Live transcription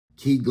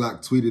Key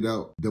Glock tweeted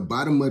out, "The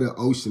bottom of the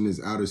ocean is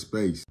outer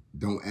space.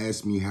 Don't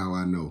ask me how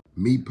I know."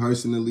 Me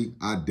personally,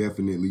 I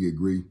definitely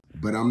agree.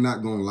 But I'm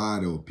not gonna lie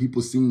though,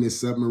 people seen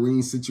this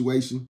submarine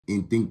situation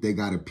and think they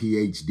got a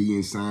PhD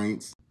in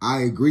science.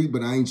 I agree,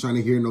 but I ain't trying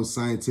to hear no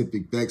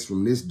scientific facts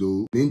from this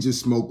dude. Then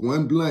just smoke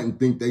one blunt and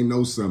think they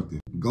know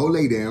something. Go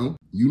lay down.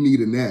 You need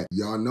a nap.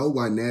 Y'all know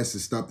why NASA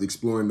stopped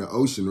exploring the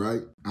ocean,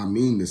 right? I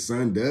mean, the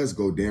sun does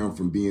go down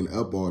from being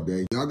up all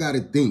day. Y'all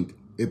gotta think,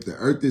 if the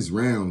Earth is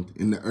round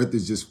and the Earth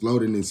is just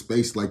floating in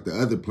space like the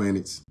other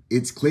planets,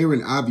 it's clear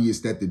and obvious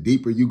that the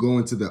deeper you go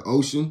into the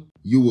ocean,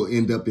 you will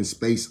end up in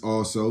space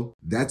also.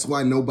 That's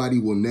why nobody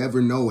will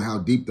never know how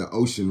deep the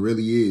ocean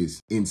really is.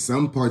 In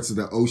some parts of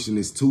the ocean,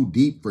 it's too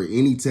deep for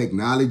any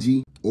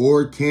technology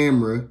or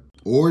camera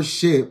or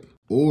ship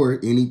or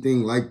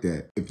anything like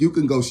that. If you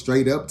can go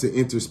straight up to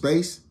enter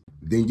space,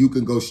 then you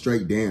can go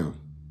straight down.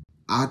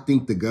 I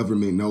think the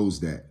government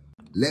knows that.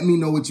 Let me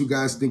know what you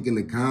guys think in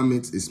the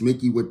comments. It's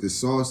Mickey with the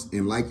sauce,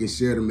 and like and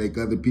share to make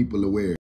other people aware.